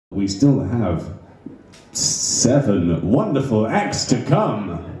We still have 7 wonderful acts to come.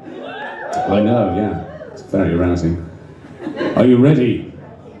 I know, yeah. It's very arousing. Are you ready?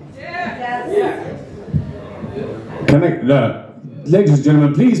 Yes. Ladies and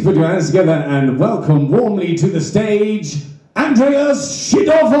gentlemen, please put your hands together and welcome warmly to the stage, Andreas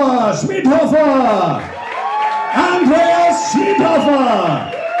Schmidhofer! Andreas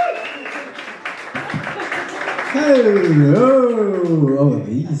Schmidhofer! Hello! Oh,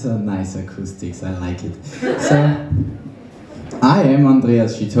 these are nice acoustics, I like it. So, I am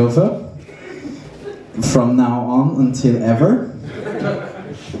Andreas Schmidhofer, from now on until ever.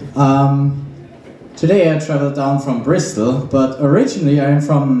 Today I traveled down from Bristol, but originally I am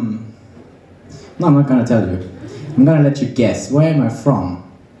from... No, I'm not gonna tell you. I'm gonna let you guess. Where am I from?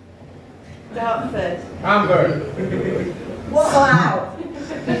 Dartford. Hamburg. Wow.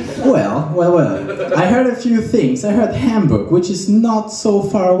 Well. I heard a few things. I heard Hamburg, which is not so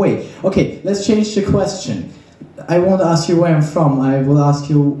far away. Okay, let's change the question. I won't ask you where I'm from. I will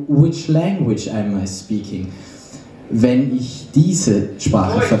ask you, which language am I speaking, wenn ich diese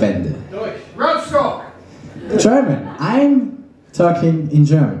Sprache verwende? Deutsch. Rostock. German. I'm talking in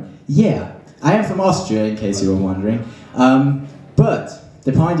German. Yeah, I am from Austria, in case you were wondering. But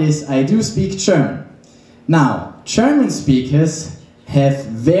the point is, I do speak German. Now, German speakers have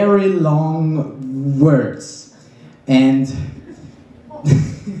very long words, and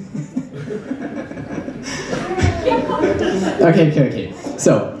okay.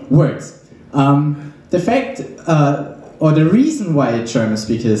 So, words. The fact, or the reason why German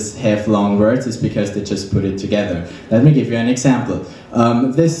speakers have long words is because they just put it together. Let me give you an example.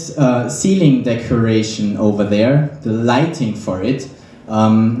 This ceiling decoration over there, the lighting for it,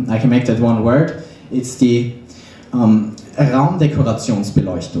 I can make that one word. It's the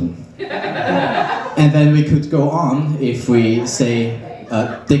Raumdekorationsbeleuchtung. And then we could go on if we say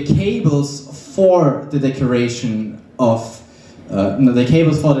the cables for the decoration of the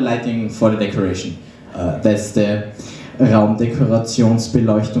cables for the lighting for the decoration. That's the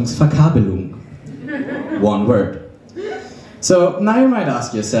Raumdekorationsbeleuchtungsverkabelung. One word. So now you might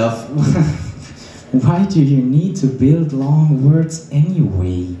ask yourself, why do you need to build long words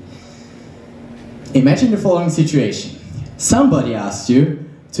anyway? Imagine the following situation. Somebody asks you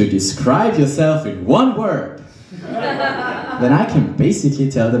to describe yourself in one word. Then I can basically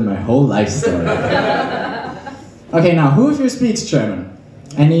tell them my whole life story. Okay, now who of you speaks German?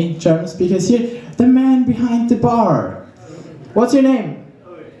 Any German speakers here? The man behind the bar. What's your name?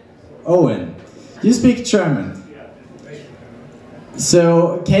 Owen. You speak German.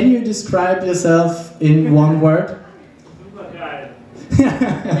 So, can you describe yourself in one word?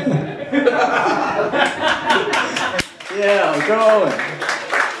 Yeah, go Owen.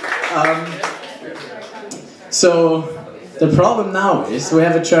 So, the problem now is we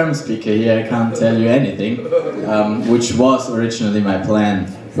have a German speaker here. I can't tell you anything, which was originally my plan,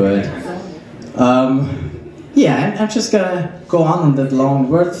 but yeah, I'm just gonna go on that long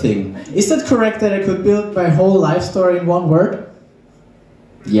word thing. Is that correct that I could build my whole life story in one word?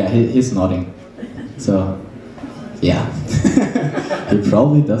 Yeah, he's nodding. So, yeah. He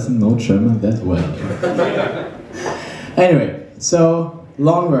probably doesn't know German that well. Anyway, so,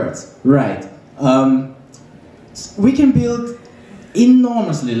 long words, right. We can build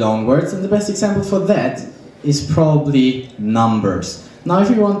enormously long words, and the best example for that is probably numbers. Now, if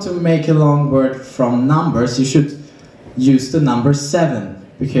you want to make a long word from numbers, you should use the number 7,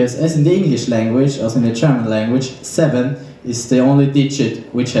 because as in the English language, as in the German language, 7 is the only digit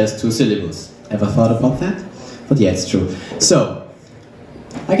which has 2 syllables. Ever thought about that? But yeah, it's true. So,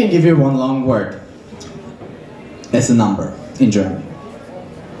 I can give you one long word as a number in German.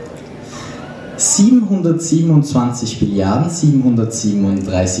 727 Milliarden,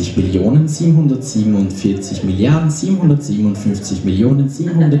 737 Billionen, 747 Milliarden, 757 Millionen,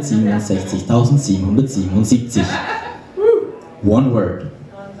 767.777. One word.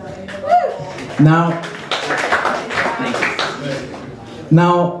 Now,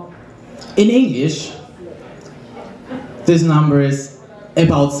 in English, this number is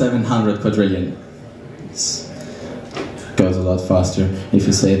about 700 quadrillion. Goes a lot faster if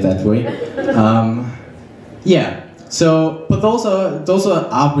you say it that way. Yeah. So, but those are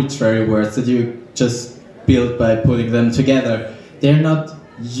arbitrary words that you just build by putting them together. They're not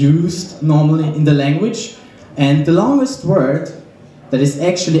used normally in the language, and the longest word that is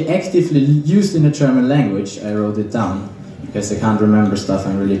actually actively used in the German language, I wrote it down because I can't remember stuff.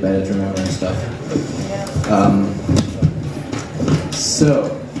 I'm really bad at remembering stuff.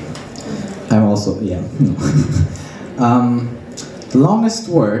 So, I'm also, yeah. The longest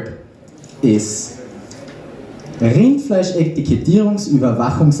word is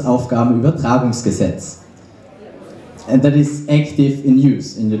Rindfleischetikettierungsüberwachungsaufgabenübertragungsgesetz. And that is active in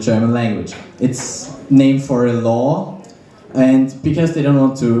use in the German language. It's named for a law, and because they don't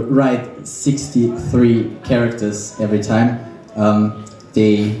want to write 63 characters every time,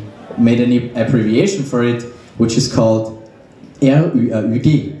 they made an abbreviation for it, which is called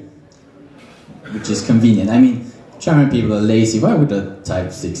RÜAÜG, which is convenient. I mean, German people are lazy. Why would I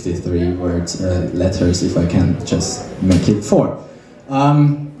type 63 letters if I can just make it 4?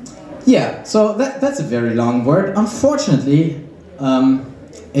 Yeah, so that's a very long word. Unfortunately,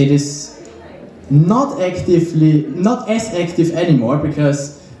 it is not as active anymore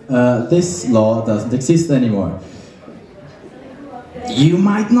because this law doesn't exist anymore. You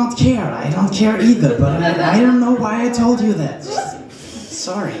might not care, I don't care either, but I don't know why I told you that.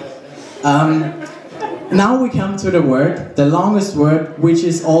 Sorry. Now we come to the word, the longest word, which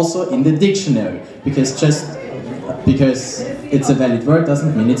is also in the dictionary, because it's a valid word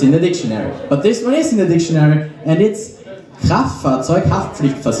doesn't mean it's in the dictionary. But this one is in the dictionary, and it's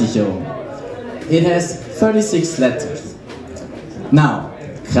Kraftfahrzeug-Haftpflichtversicherung. It has 36 letters. Now,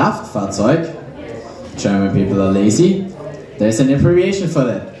 Kraftfahrzeug, German people are lazy, there's an abbreviation for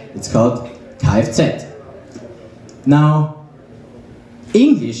that. It's called Kfz. Now,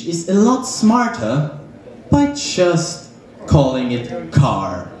 English is a lot smarter by just calling it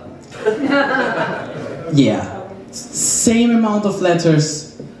car. Yeah. Same amount of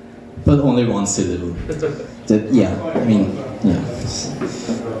letters, but only one syllable. Yeah.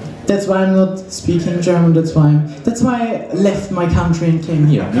 That's why I'm not speaking German. That's why I left my country and came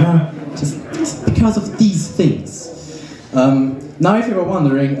here. Yeah? Just because of these things. Now, if you were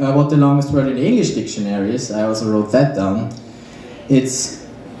wondering what the longest word in the English dictionary is, I also wrote that down. It's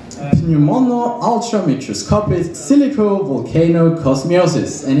pneumono-ultramicroscopic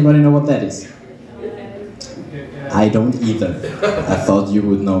silico-volcano-cosmiosis. Anybody know what that is? I don't either. I thought you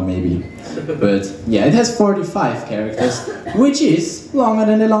would know maybe. But yeah, it has 45 characters, which is longer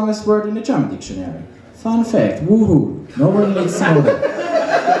than the longest word in the German dictionary. Fun fact, woohoo. Nobody needs to know that.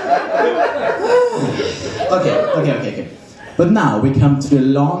 Okay. But now we come to the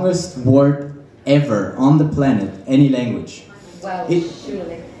longest word ever on the planet, any language. Welsh,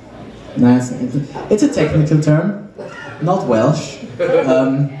 surely. Nice. It's a technical term, not Welsh.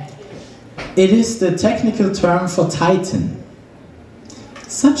 It is the technical term for Titan.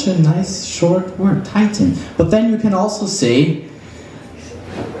 Such a nice short word, Titan. But then you can also say,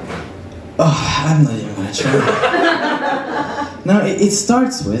 oh, I'm not even gonna try. Now it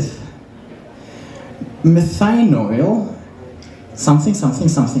starts with methanoyl, something,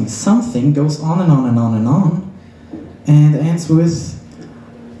 goes on and on and on and on, and ends with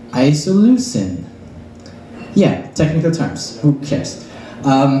isoleucine. Yeah, technical terms, who cares?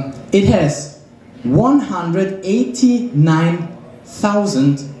 It has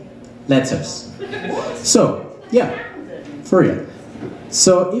 189,000 letters. So, yeah, for real.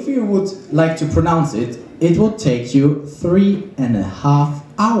 So, if you would like to pronounce it, it would take you 3.5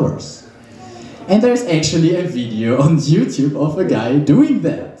 hours. And there's actually a video on YouTube of a guy doing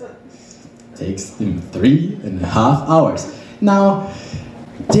that. Takes him 3.5 hours. Now,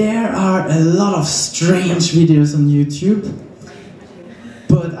 there are a lot of strange videos on YouTube,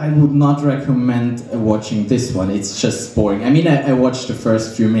 but I would not recommend watching this one. It's just boring. I mean, I watched the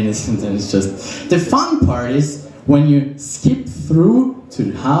first few minutes and then it's just... The fun part is when you skip through to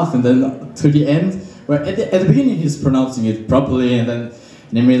the half and then to the end, where at the beginning he's pronouncing it properly, and then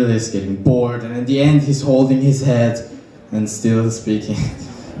in the middle he's getting bored, and at the end he's holding his head and still speaking.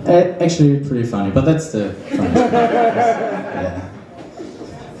 Actually pretty funny, but that's the funny part. Yeah.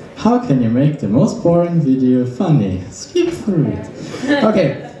 How can you make the most boring video funny? Skip through it.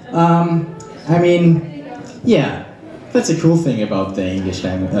 Okay, I mean, yeah, that's a cool thing about the English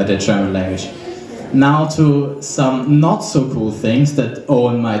language, the German language. Now to some not so cool things that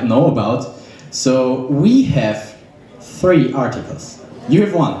Owen might know about. So we have 3 articles. You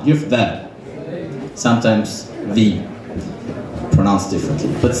have 1, you have that. Sometimes the, pronounced differently,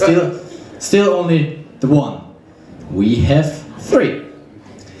 but still only the 1. We have 3.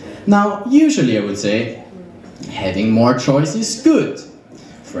 Now, usually I would say, having more choice is good.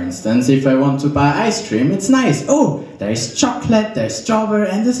 For instance, if I want to buy ice cream, it's nice. Oh, there's chocolate, there's strawberry,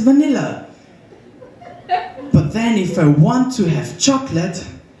 and there's vanilla. But then if I want to have chocolate,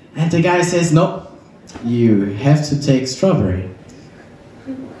 and the guy says, no, you have to take strawberry.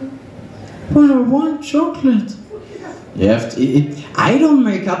 But I want chocolate. You have to, I don't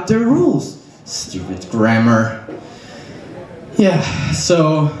make up the rules. Stupid grammar. Yeah,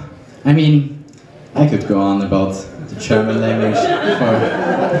 so, I mean, I could go on about the German language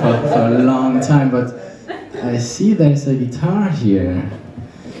for a long time, but I see there's a guitar here.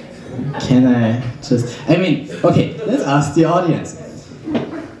 Can I just... I mean, okay, let's ask the audience.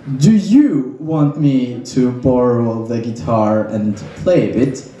 Do you want me to borrow the guitar and play a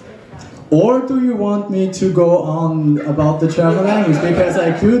bit? Or do you want me to go on about the German language? Because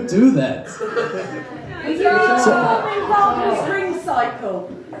I could do that. Involve the string cycle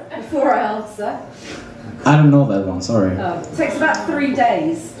before I answer. I don't know that one, sorry. Oh, it takes about 3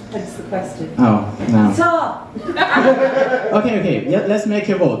 days. That's the question. Oh, no. Guitar. Okay, yeah, let's make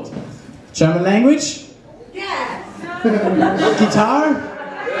a vote. German language? Yes. Guitar?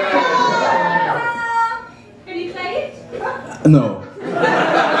 Can you play it? No.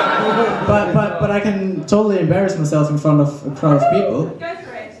 But I can totally embarrass myself in front of a crowd of people. Go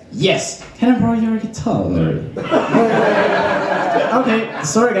for it. Yes! Can I borrow your guitar, Larry? Okay,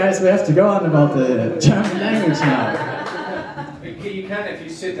 sorry guys, we have to go on about the German language now. You can if you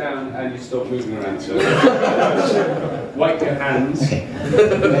sit down and you stop moving around. So wipe your hands. Okay.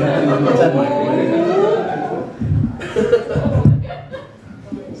 That might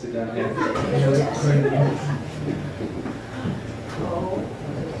Sit down here.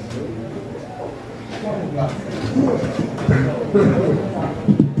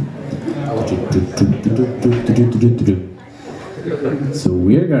 So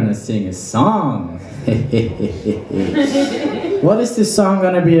we're gonna sing a song. What is this song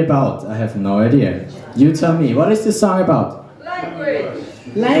gonna be about? I have no idea. You tell me, what is this song about? Language.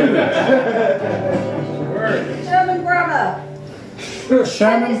 Language. German grammar.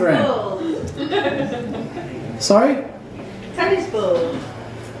 German grammar. Sorry? Tennis ball.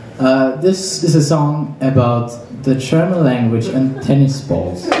 This is a song about the German language and tennis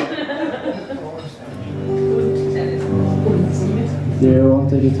balls. Do you want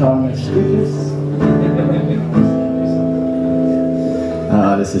the guitar next speakers?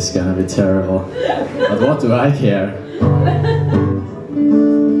 Oh, this is gonna be terrible. But what do I care?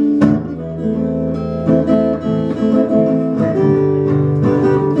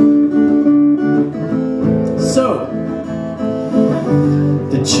 So,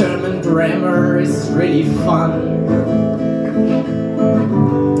 the German grammar is really fun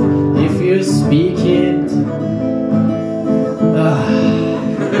if you speak it.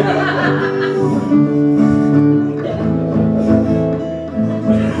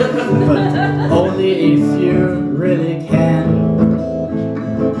 But only if you really can.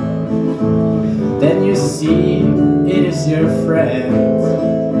 Then you see it is your friend.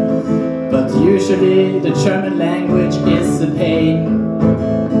 But usually the German language is a pain.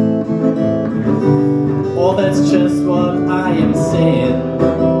 Oh, that's just what I am saying.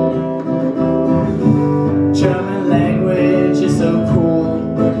 German language is so cool.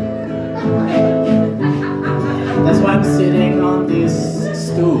 That's why I'm sitting on this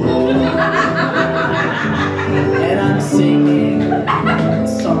stool. And I'm singing a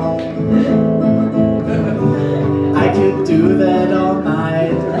song. I could do that all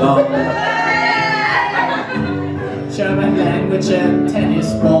night long. German language and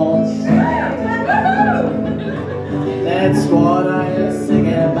tennis balls. That's what I sing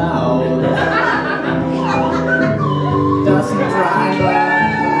about. Doesn't rhyme, but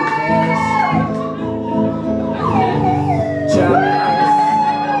who cares? German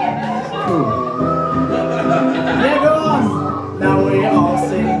is cool. Yeah, go on! Now we all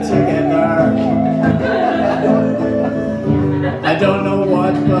sing together. I don't know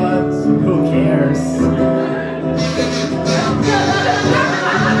what, but who cares?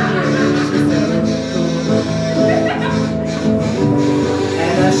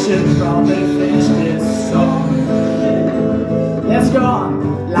 And I should probably finish this song. Let's go on.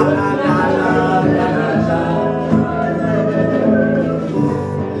 La la la la la la.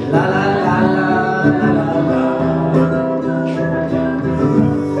 La la la la la la la.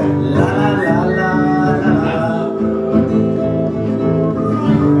 La la la la la la.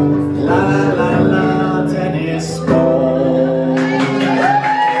 La la la tennis ball.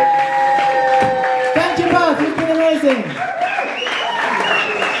 Thank you both, you've been amazing.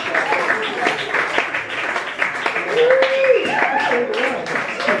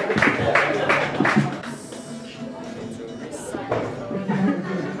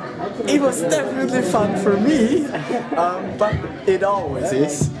 It was definitely fun for me, but it always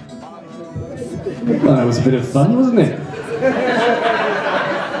is. Well, that was a bit of fun, wasn't it?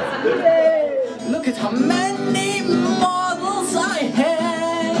 Look at how many models I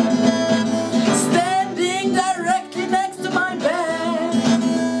had standing directly next to my bed.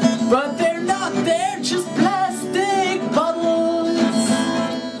 But they're not, they're just plastic bottles.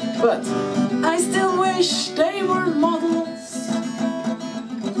 But I still wish they were models.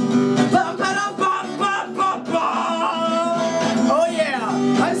 Bum, ba-dum, bum, bum, bum.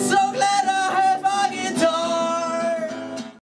 so